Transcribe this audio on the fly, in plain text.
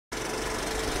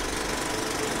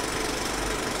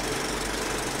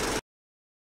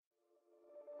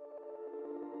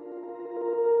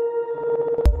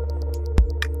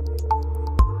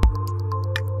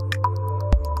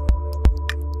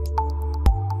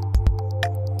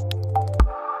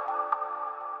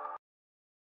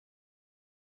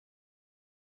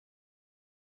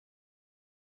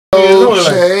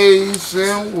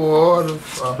and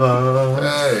waterfall.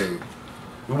 Hey,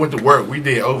 we went to work. We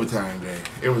did overtime day.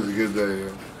 It was a good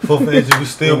day. Fourth Agent, we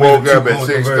still woke up at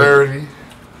 6:30.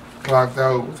 Clocked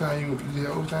out. What time you did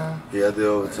overtime? Yeah, I did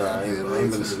overtime. I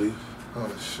ain't been to sleep. Oh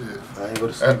shit! I ain't go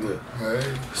to sleep yet.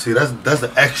 Hey. See, that's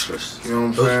the extras. You know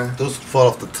what I'm saying? Those fall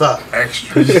off the top.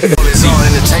 Extras. It's all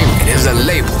entertainment is a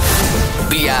label.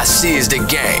 BIC is the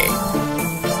game.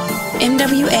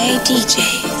 NWA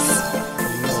DJs.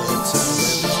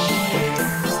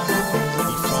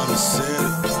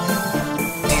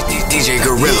 DJ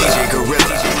Gorilla.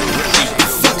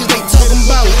 Fuck is they talking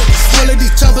about? All of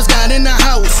these choppers got in the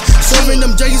house. Serving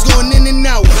them J's going in and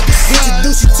out.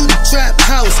 Introduce you to the trap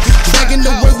house. Back in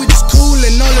the way we just cool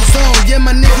and all is on. Yeah,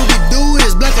 my nigga, we do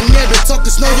this. Black and never talk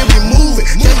the snow, yeah, we move it.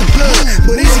 Got the blood,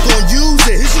 but is he gon' use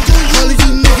it? All of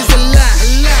you niggas a lie.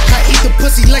 I eat the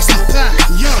pussy like some pie.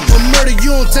 For murder,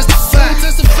 you don't testify.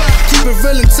 Keep it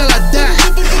real until I die.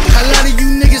 A lot of you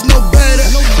niggas know better,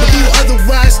 but do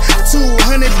otherwise.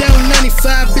 200 down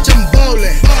 95, bitch, I'm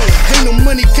ballin'. Ain't no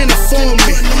money can afford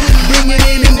me. Bring it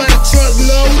in by the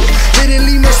truckload. Hit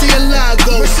leave Mercy a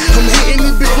lago. I'm hitting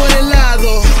this bitch por el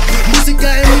lado. Música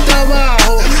en mi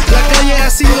trabajo. La calle ha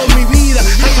sido mi vida.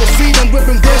 Hago feed, I'm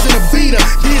whipping girls in a beater.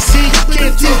 DC, you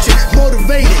can't teach it.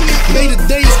 Motivated. Made the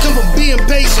days come from being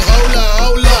patient. Hold up,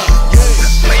 hold up.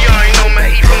 Man, you already know, man.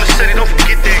 E from the city. Don't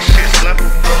forget that shit, slap.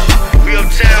 We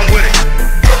uptown with it.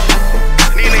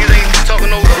 These niggas ain't talking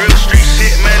no real street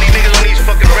shit, man. These niggas on these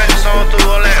fucking rap songs through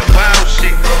all that wild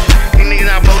shit. These niggas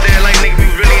out there like nigga, we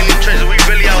really in the trenches. We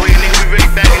really out here, nigga. We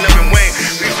really backing up and weighing.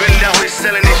 We really out here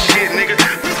selling this shit, nigga.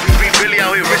 We really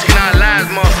out here risking our lives,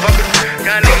 motherfucker.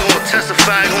 Got niggas gonna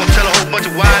testify, gonna tell a whole bunch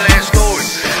of wild ass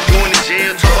stories. Going to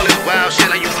jail, talk all this wild shit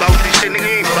like you bout this shit, nigga.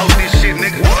 You ain't bout this shit,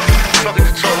 nigga. Fuck is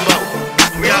you talking about?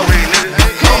 We out here, nigga.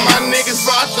 All my niggas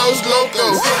fought those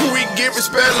locos. We give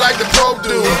respect like the Pope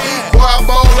do. Boy, I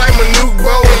ball like Manute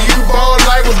Bo, and you ball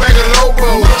like Rebecca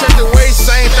Lobo. Check the waist,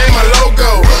 same thing, my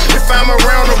logo. If I'm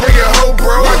around, I'll bring a hoe,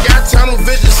 bro. I got tunnel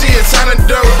vision, see a ton of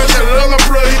dope. Bitch, I love my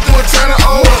blood, he threw a ton of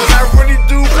O's. And I really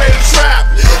do pay the trap.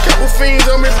 Couple fiends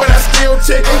on me, but I still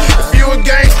tick 'em. If you a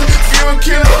gangster, if you a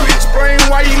killer, bitch, brain,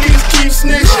 why you niggas keep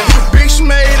snitching? Big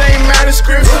Schmade ain't mad at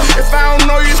scripture. If I don't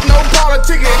know you, it's no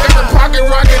politicking. Got the pocket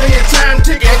rocket in your time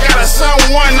ticket. Got a son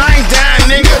one, I ain't dying,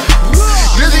 nigga.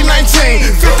 Glizzy 19,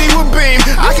 50 with beam.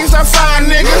 I can stop fine,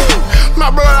 nigga.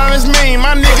 My brother on his mean.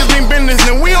 My niggas been business,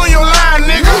 and we on your line,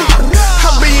 nigga.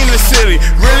 I be in the city,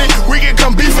 really? We can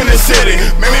come beef in the city.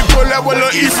 Make me pull up with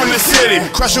Lil E from the city.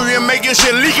 Crush you and make your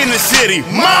shit leak in the city.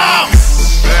 Mom!